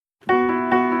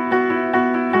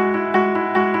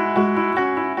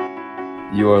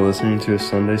You are listening to a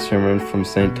Sunday sermon from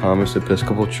St. Thomas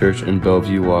Episcopal Church in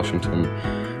Bellevue, Washington.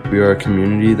 We are a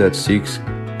community that seeks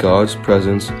God's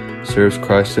presence, serves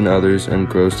Christ and others, and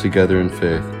grows together in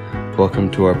faith.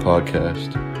 Welcome to our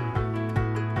podcast.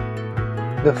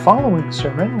 The following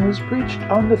sermon was preached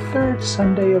on the third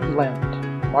Sunday of Lent,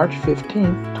 March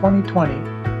 15th,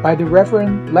 2020, by the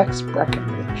Reverend Lex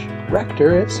Breckenridge,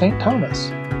 rector at St.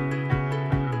 Thomas.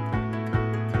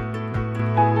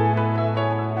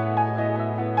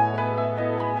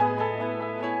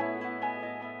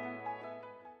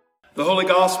 The Holy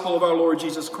Gospel of our Lord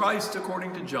Jesus Christ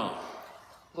according to John.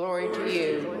 Glory to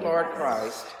you, Lord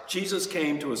Christ. Jesus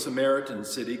came to a Samaritan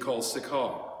city called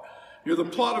Sychar, near the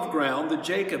plot of ground that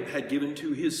Jacob had given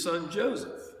to his son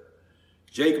Joseph.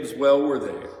 Jacob's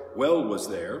well was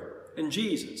there, and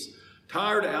Jesus,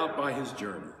 tired out by his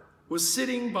journey, was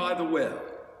sitting by the well.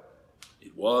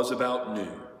 It was about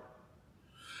noon.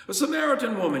 A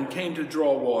Samaritan woman came to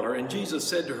draw water, and Jesus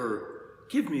said to her,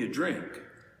 "Give me a drink."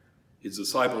 His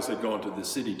disciples had gone to the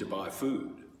city to buy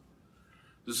food.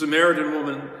 The Samaritan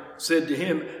woman said to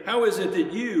him, "How is it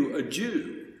that you, a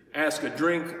Jew, ask a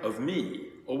drink of me,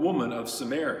 a woman of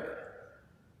Samaria?"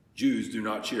 Jews do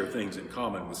not share things in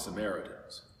common with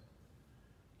Samaritans.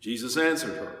 Jesus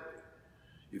answered her,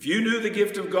 "If you knew the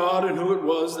gift of God and who it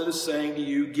was that is saying to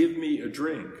you, 'Give me a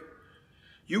drink,'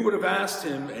 you would have asked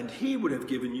him, and he would have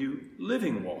given you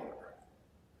living water."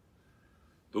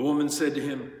 The woman said to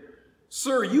him,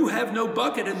 "Sir, you have no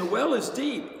bucket and the well is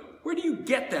deep. Where do you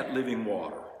get that living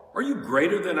water? Are you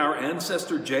greater than our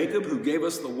ancestor Jacob, who gave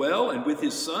us the well and with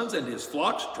his sons and his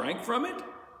flocks drank from it?"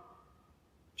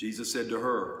 Jesus said to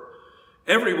her,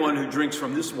 "Everyone who drinks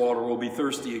from this water will be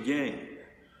thirsty again.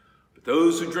 But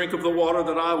those who drink of the water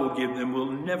that I will give them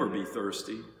will never be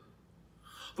thirsty.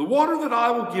 The water that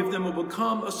I will give them will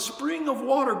become a spring of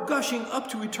water gushing up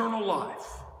to eternal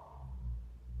life."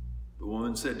 The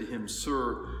woman said to him,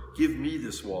 "Sir, give me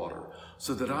this water,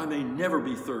 so that I may never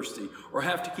be thirsty or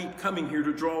have to keep coming here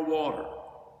to draw water."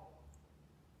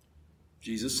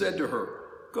 Jesus said to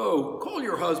her, "Go, call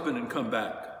your husband and come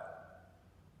back."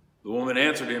 The woman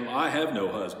answered him, "I have no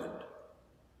husband."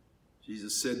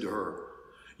 Jesus said to her,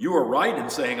 "You are right in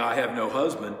saying, 'I have no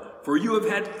husband,' for you have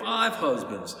had 5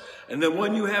 husbands, and the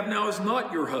one you have now is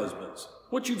not your husband's.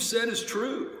 What you've said is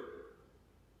true."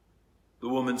 The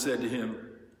woman said to him,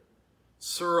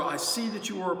 "Sir, I see that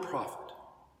you are a prophet.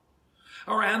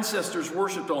 Our ancestors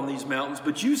worshipped on these mountains,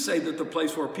 but you say that the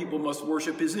place where people must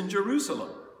worship is in Jerusalem."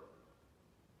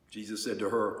 Jesus said to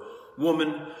her,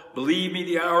 "Woman, believe me,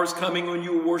 the hour is coming when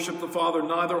you will worship the Father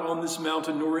neither on this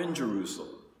mountain nor in Jerusalem.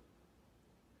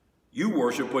 You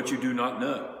worship what you do not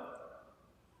know.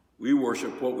 We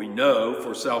worship what we know,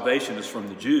 for salvation is from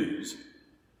the Jews.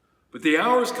 But the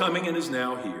hour is coming and is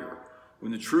now here,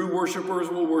 when the true worshipers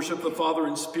will worship the Father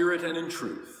in spirit and in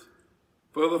truth.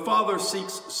 For the Father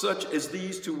seeks such as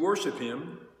these to worship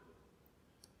him.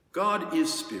 God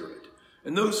is spirit,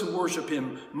 and those who worship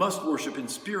him must worship in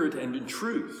spirit and in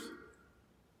truth."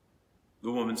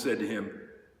 The woman said to him,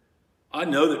 "I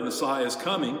know that Messiah is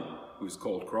coming," who is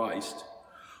called Christ.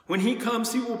 "When he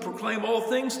comes, he will proclaim all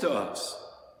things to us."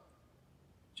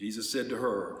 Jesus said to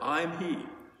her, "I am he,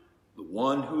 the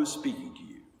one who is speaking to you."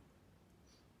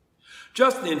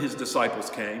 Just then his disciples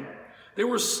came. They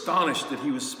were astonished that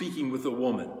he was speaking with a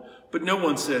woman, but no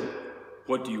one said,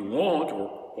 "What do you want?"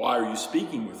 or "Why are you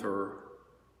speaking with her?"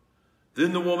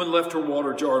 Then the woman left her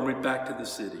water jar and went back to the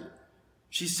city.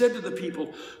 She said to the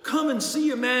people, "Come and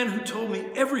see a man who told me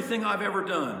everything I've ever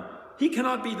done. He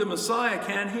cannot be the Messiah,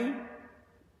 can he?"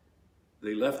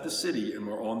 They left the city and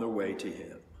were on their way to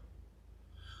him.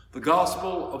 The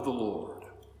Gospel of the Lord.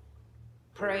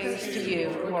 Praise to you,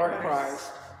 Lord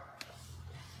Christ.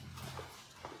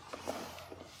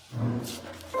 Gilead,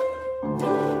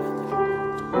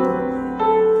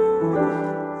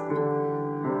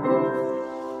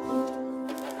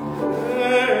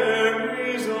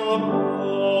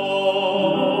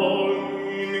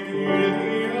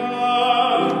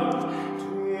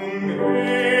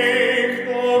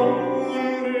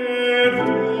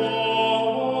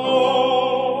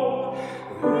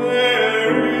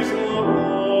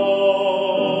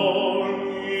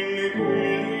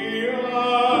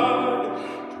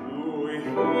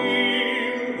 to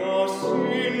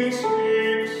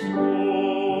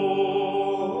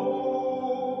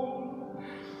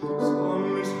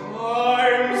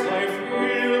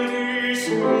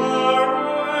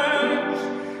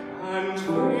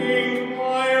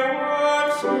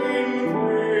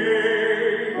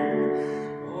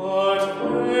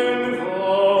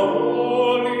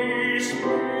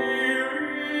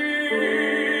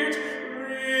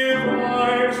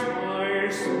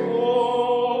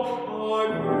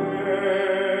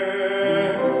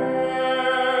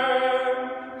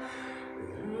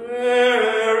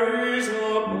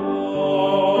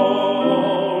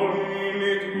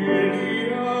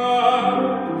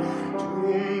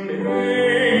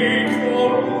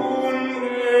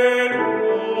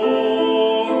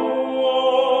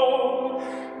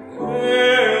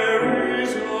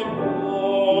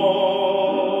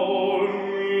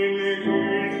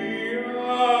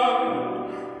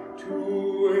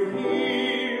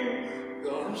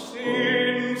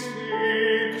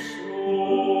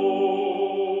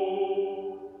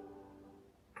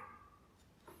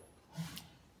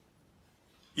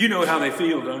You know how they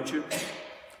feel, don't you?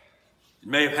 It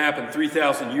may have happened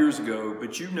 3,000 years ago,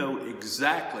 but you know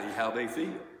exactly how they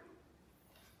feel.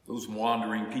 Those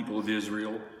wandering people of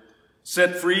Israel,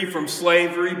 set free from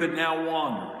slavery, but now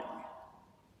wandering.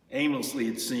 Aimlessly,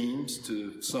 it seems,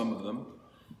 to some of them.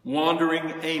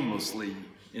 Wandering aimlessly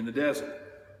in the desert.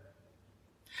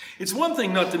 It's one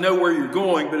thing not to know where you're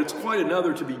going, but it's quite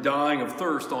another to be dying of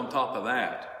thirst on top of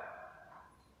that.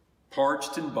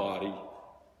 Parched in body,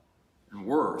 and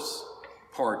worse,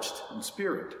 parched in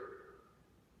spirit.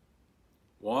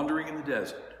 Wandering in the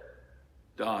desert,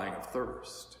 dying of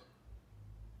thirst.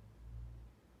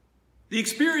 The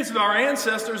experience of our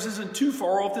ancestors isn't too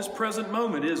far off this present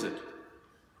moment, is it?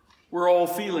 We're all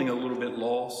feeling a little bit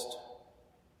lost,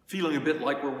 feeling a bit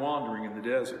like we're wandering in the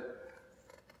desert,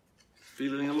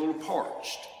 feeling a little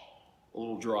parched, a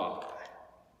little dry.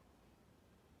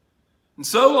 And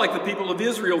so, like the people of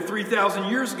Israel 3,000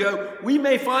 years ago, we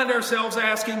may find ourselves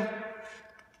asking,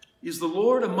 is the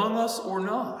Lord among us or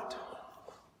not?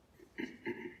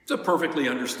 It's a perfectly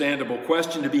understandable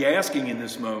question to be asking in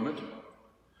this moment.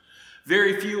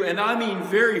 Very few, and I mean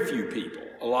very few people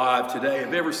alive today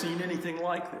have ever seen anything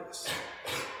like this.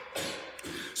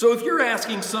 So if you're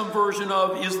asking some version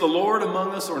of, is the Lord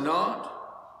among us or not?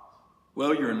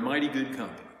 Well, you're in mighty good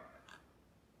company.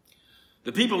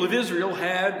 The people of Israel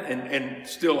had, and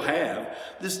still have,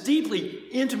 this deeply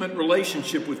intimate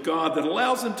relationship with God that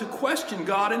allows them to question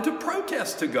God and to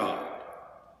protest to God.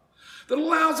 That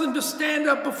allows them to stand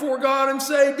up before God and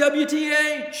say,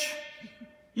 WTH,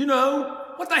 you know,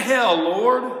 what the hell,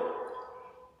 Lord?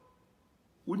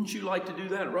 Wouldn't you like to do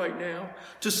that right now?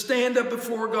 To stand up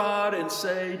before God and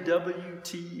say,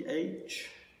 WTH?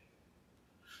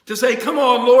 To say, come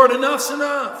on, Lord, enough's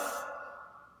enough.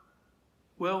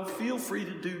 Well, feel free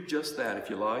to do just that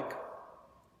if you like.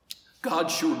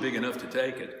 God's sure big enough to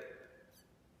take it.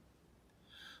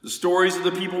 The stories of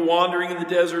the people wandering in the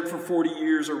desert for 40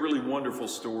 years are really wonderful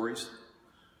stories.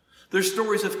 They're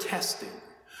stories of testing.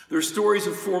 They're stories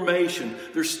of formation.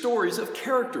 They're stories of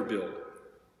character building.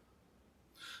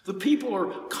 The people are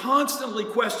constantly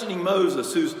questioning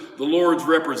Moses, who's the Lord's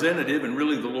representative and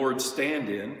really the Lord's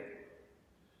stand-in.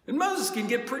 And Moses can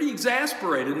get pretty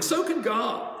exasperated, and so can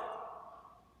God.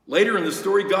 Later in the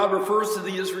story, God refers to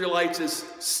the Israelites as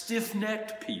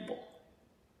stiff-necked people.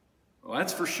 Well,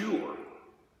 that's for sure.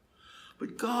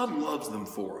 But God loves them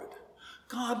for it.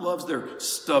 God loves their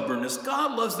stubbornness.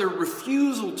 God loves their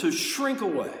refusal to shrink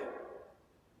away.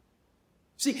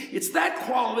 See, it's that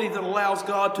quality that allows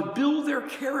God to build their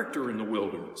character in the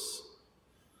wilderness,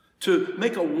 to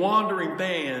make a wandering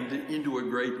band into a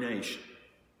great nation.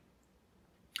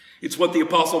 It's what the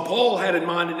Apostle Paul had in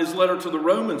mind in his letter to the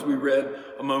Romans we read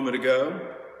a moment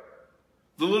ago.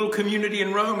 The little community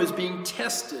in Rome is being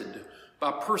tested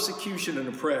by persecution and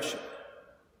oppression.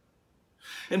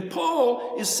 And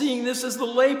Paul is seeing this as the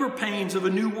labor pains of a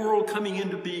new world coming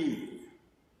into being.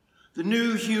 The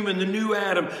new human, the new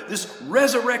Adam, this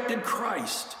resurrected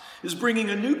Christ is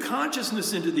bringing a new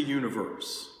consciousness into the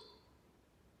universe.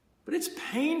 But it's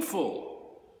painful.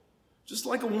 Just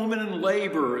like a woman in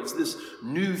labor, it's this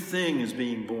new thing is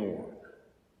being born.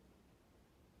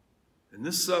 And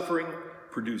this suffering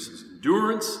produces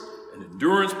endurance, and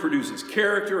endurance produces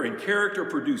character, and character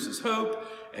produces hope,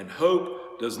 and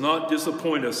hope does not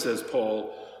disappoint us, says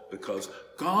Paul, because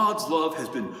God's love has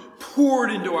been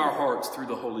poured into our hearts through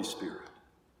the Holy Spirit.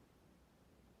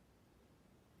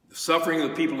 The suffering of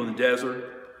the people in the desert,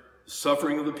 the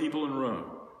suffering of the people in Rome,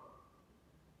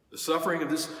 the suffering of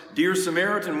this dear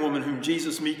Samaritan woman whom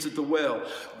Jesus meets at the well,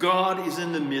 God is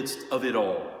in the midst of it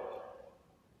all.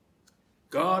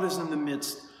 God is in the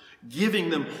midst, giving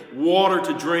them water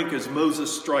to drink as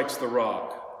Moses strikes the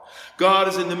rock. God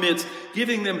is in the midst,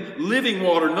 giving them living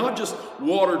water, not just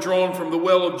water drawn from the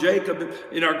well of Jacob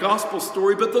in our gospel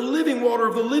story, but the living water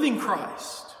of the living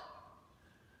Christ.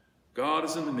 God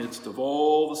is in the midst of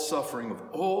all the suffering of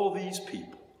all these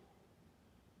people.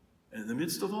 And in the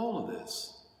midst of all of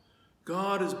this,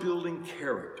 God is building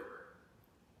character,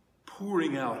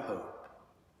 pouring out hope.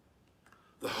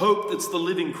 The hope that's the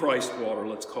living Christ water,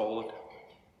 let's call it.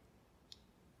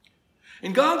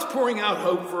 And God's pouring out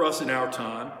hope for us in our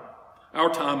time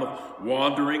of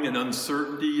wandering and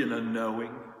uncertainty and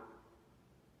unknowing.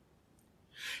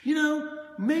 You know,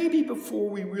 maybe before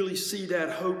we really see that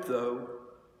hope, though,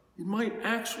 it might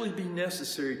actually be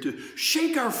necessary to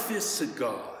shake our fists at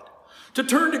God, to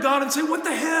turn to God and say, what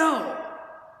the hell?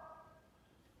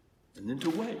 And then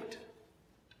to wait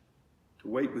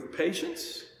with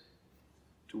patience,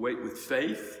 to wait with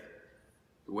faith,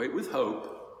 to wait with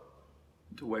hope,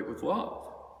 and to wait with love.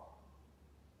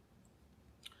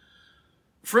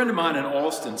 friend of mine in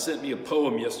Austin sent me a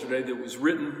poem yesterday that was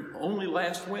written only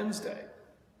last Wednesday,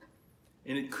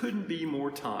 and it couldn't be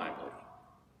more timely.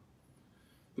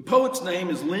 The poet's name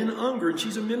is Lynn Unger, and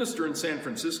she's a minister in San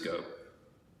Francisco.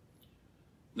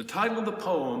 The title of the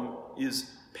poem is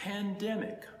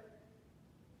Pandemic.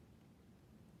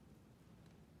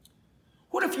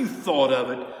 What if you thought of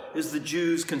it as the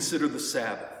Jews consider the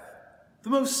Sabbath, the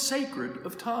most sacred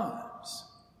of times?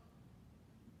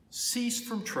 Cease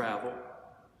from travel,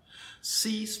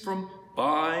 cease from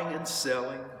buying and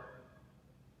selling.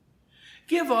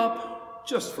 Give up,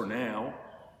 just for now,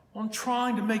 on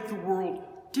trying to make the world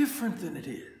different than it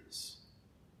is.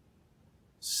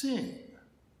 Sing,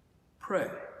 pray,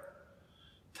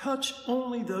 touch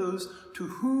only those to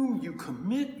whom you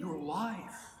commit your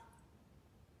life.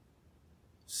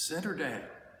 Center down.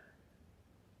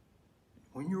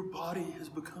 When your body has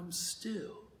become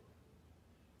still,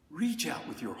 reach out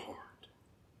with your heart.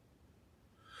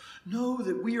 Know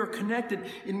that we are connected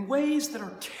in ways that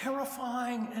are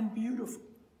terrifying and beautiful.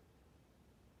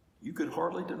 You could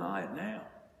hardly deny it now.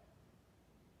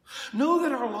 Know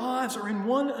that our lives are in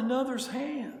one another's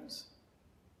hands.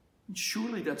 And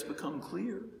surely that's become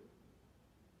clear.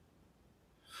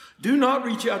 Do not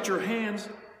reach out your hands.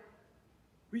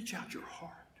 Reach out your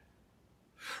heart.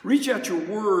 Reach out your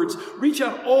words. Reach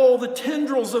out all the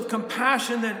tendrils of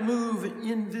compassion that move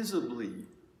invisibly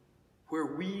where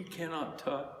we cannot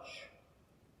touch.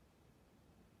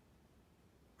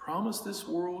 Promise this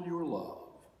world your love,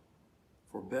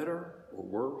 for better or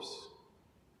worse,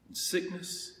 in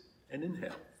sickness and in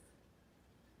health,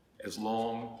 as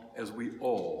long as we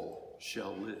all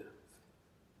shall live.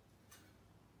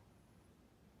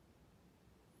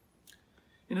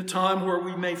 In a time where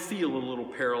we may feel a little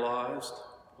paralyzed,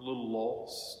 a little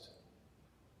lost,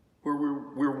 where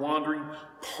we're wandering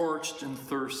parched and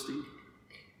thirsty,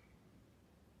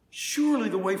 surely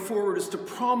the way forward is to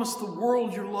promise the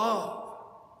world your love.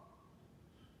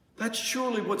 That's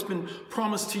surely what's been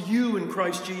promised to you in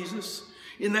Christ Jesus,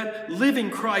 in that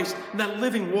living Christ, in that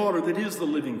living water that is the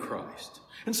living Christ.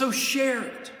 And so share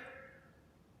it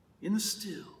in the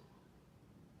still,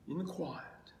 in the quiet,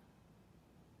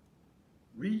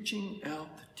 reaching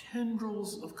out the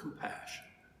tendrils of compassion.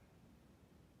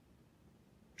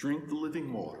 Drink the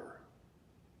living water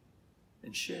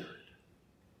and share it.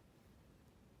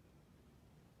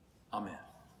 Amen.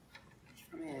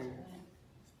 Amen.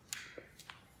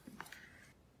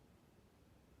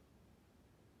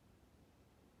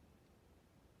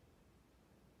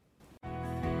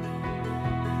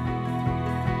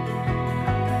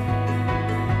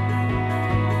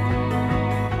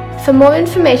 For more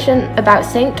information about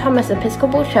St. Thomas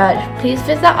Episcopal Church, please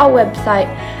visit our website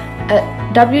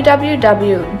at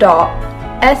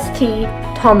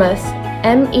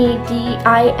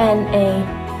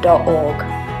www.stthomasmedina.org.